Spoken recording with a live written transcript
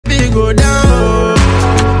go down.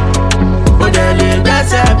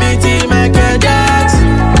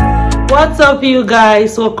 What's up, you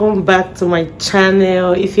guys? Welcome back to my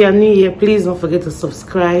channel. If you are new here, please don't forget to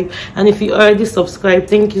subscribe, and if you already subscribed,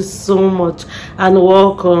 thank you so much and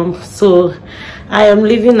welcome. So I am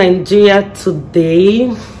leaving Nigeria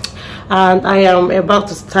today and I am about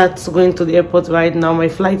to start going to the airport right now. My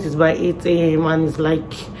flight is by 8 a.m. and it's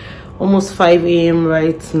like almost 5 a.m.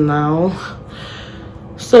 right now.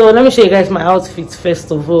 So let me show you guys my outfit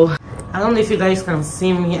first of all. I don't know if you guys can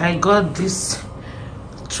see me. I got this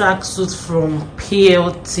tracksuit from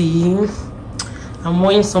PLT. I'm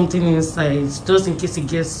wearing something inside just in case it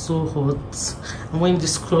gets so hot. I'm wearing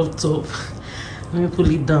this crop top. Let me pull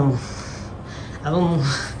it down. I don't know.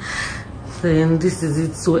 Then this is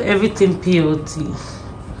it. So everything PLT.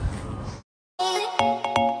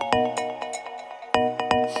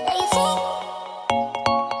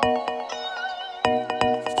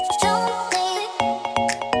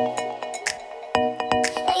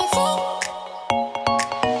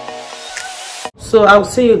 So I'll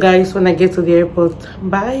see you guys when I get to the airport.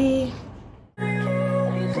 Bye.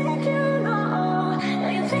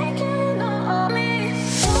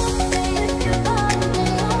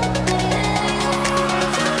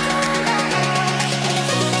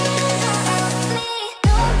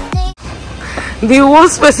 The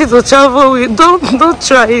worst person to travel with, don't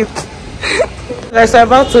try it. Guys, I'm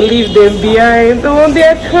about to leave them behind. Oh,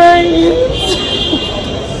 they're crying.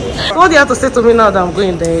 What do you have to say to me now that I'm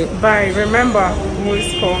going there? Bye. Remember,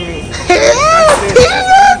 always call me.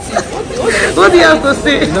 What do you have to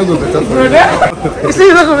say? It's not going better for you. You say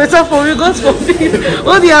it's not going better for you. God forbid.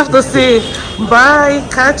 What do you have to say? Bye.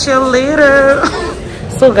 Catch you later.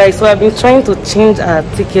 So guys, so I've been trying to change our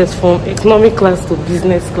tickets from economy class to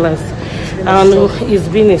business class, and it's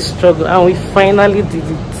been a struggle, and we finally did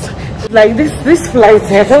it. Like this flight,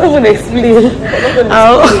 I can't even explain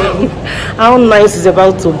how nice it's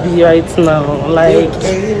about to be right now. Like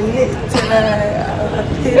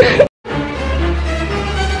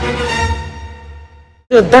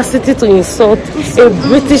the audacity to insult a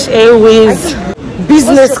British Airways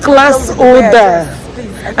business class holder.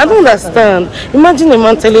 I don't understand. Imagine a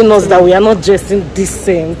man telling us that we are not dressing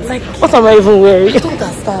decent. Like, what am I even wearing? I don't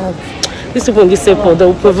understand. These people in this airport, they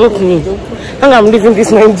will provoke me. And I'm leaving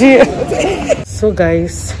this Nigeria. So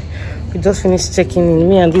guys, we just finished checking in,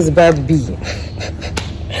 me and this bad bee.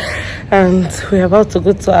 And we're about to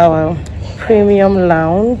go to our premium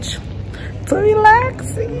lounge to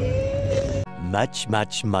relax.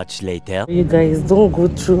 Much later. You guys, don't go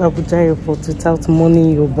through Abuja airport without money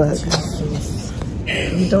in your bag.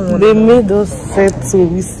 They made us settle.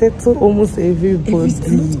 We settle almost everybody.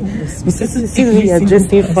 See, we are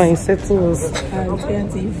dressing fine. Settle us.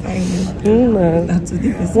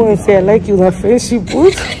 One say I like you, my friendship.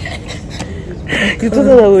 You told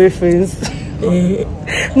her that we were friends.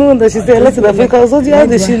 No wonder she said I like you, my friend. Because what do you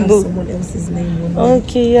have? She know.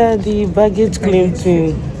 Okay, yeah, the baggage claim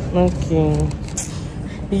thing. Okay,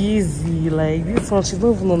 easy. Like this one, she's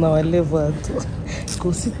not even on our level at all.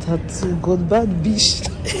 Go see tattoo, God bad bitch.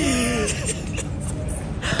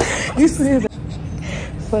 You say that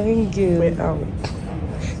fine girl. Wait out.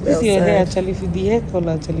 This your hair actually fit, the hair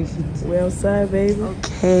color actually fit. Well, sorry, baby.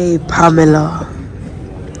 Okay, Pamela,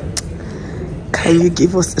 can you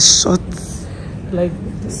give us a short like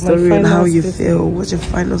story on how you feel? What's your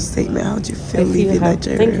final statement? How do you feel leaving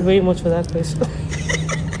Nigeria? Thank you very much for that question.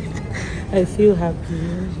 I feel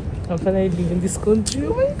happy. I'm finally leaving this country.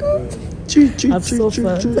 Oh my God. I've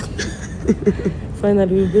suffered.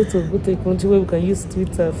 Finally, we go to a country where we can use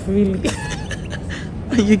Twitter freely.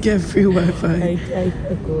 And you get free Wi-Fi. I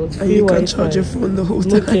got free and you can Wi-Fi. charge your phone the whole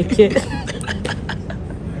No time. keke.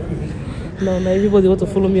 Now everybody want to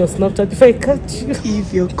follow me on Snapchat if I catch you.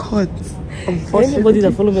 If you're caught, anybody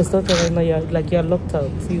that follow me on Snapchat right now, you're locked out.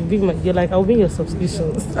 You're like, I'll be your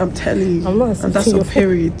subscriptions. I'm telling you. I'm not accepting. And that's a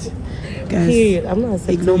period. Guys, period. I'm not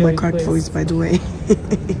accepting. Ignore my cracked voice, by the way.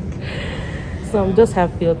 So I'm just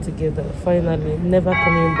happy altogether. Finally, never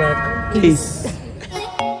coming back. Peace.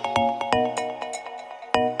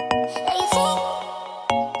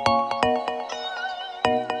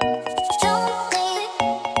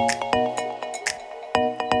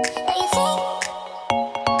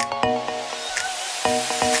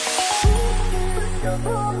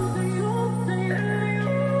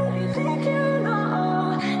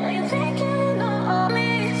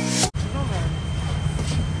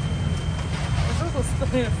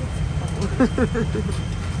 You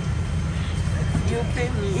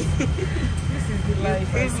pay me. This is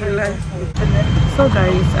the life. So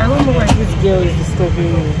guys, I don't know why this girl is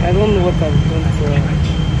disturbing me. I don't know what I've done to her.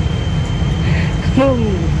 No,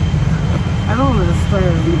 I don't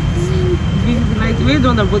understand. Like, where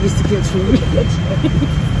don't I bought this ticket for me?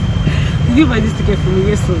 Did you buy this ticket for me?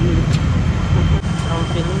 Yes or no? I'm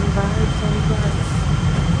feeling bad.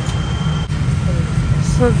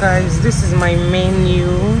 So guys, this is my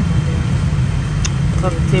menu.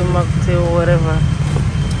 Cocktail, mocktail, whatever.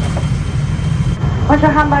 Once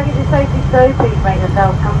your hand luggage is safely stowed, please make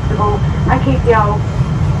yourself comfortable and keep the aisle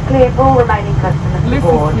clear for all remaining customers to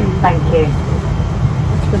board. Thank you.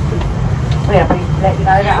 We are pleased to let you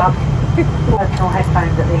know that our personal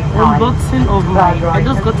headphones at these times. Unboxing of my, I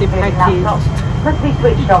just got a package must be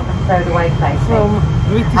switched off and stowed away safely. from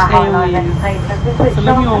British Airways. So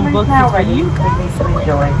let me unbox it for you guys.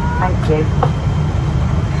 Enjoy. Thank you.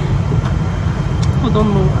 People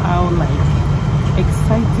don't know how like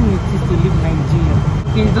exciting it is to leave Nigeria.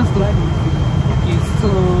 Okay, just like okay, so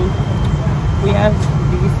we have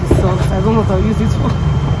this socks. I don't know what I'll use it for.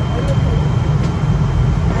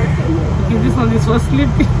 Okay, this one is for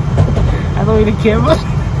sleeping. I don't really care about this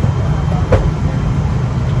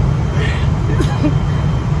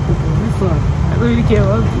one. I don't really care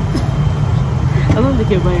about it. I don't really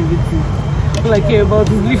care about everything. All I care about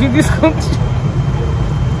is leaving this country.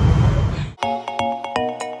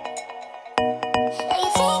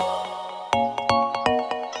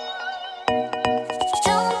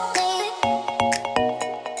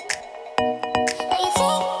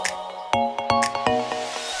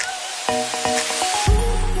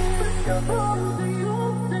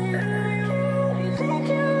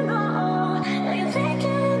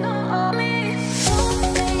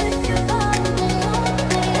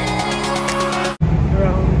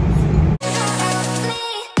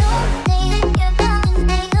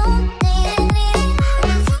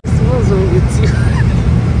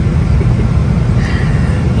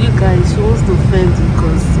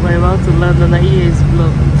 Because we're about to land and her ear is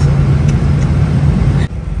blocked.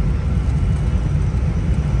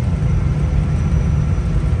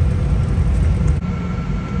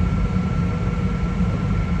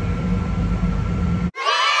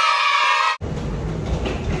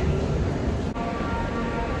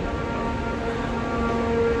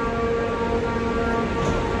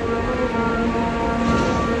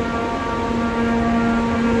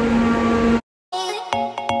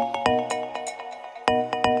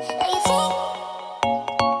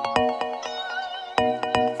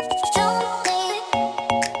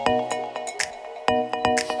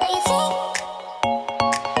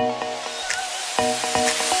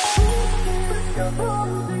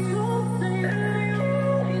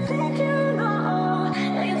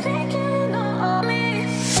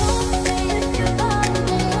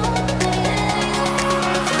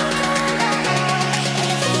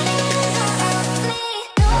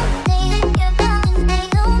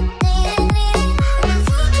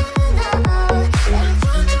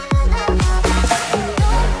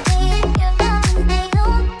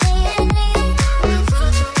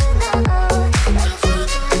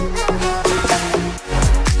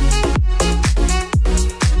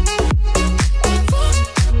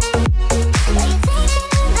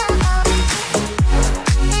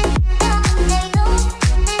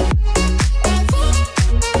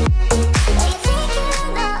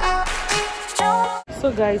 So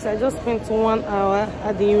guys, I just spent 1 hour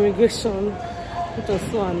at the immigration, which was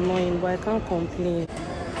so annoying, but I can't complain.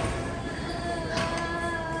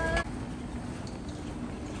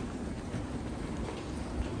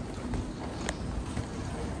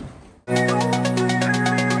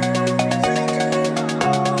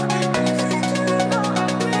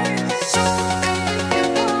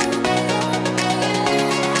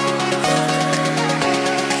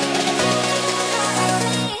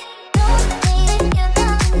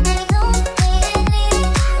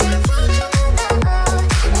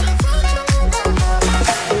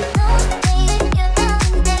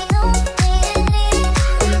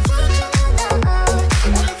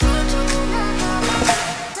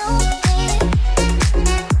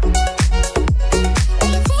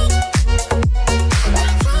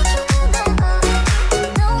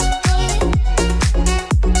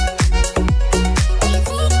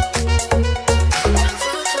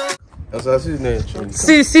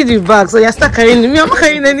 See the bag. So you start carrying me. I'm not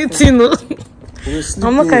carrying anything. No.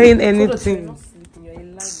 I'm not carrying anything.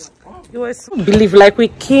 You were so believe like we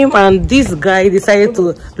came and this guy decided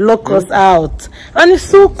to lock us out, and it's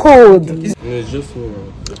so cold. It's just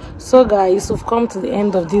so guys, we've come to the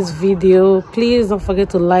end of this video. Please don't forget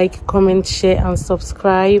to like, comment, share and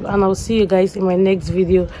subscribe, and I'll see you guys in my next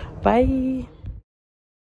video. Bye.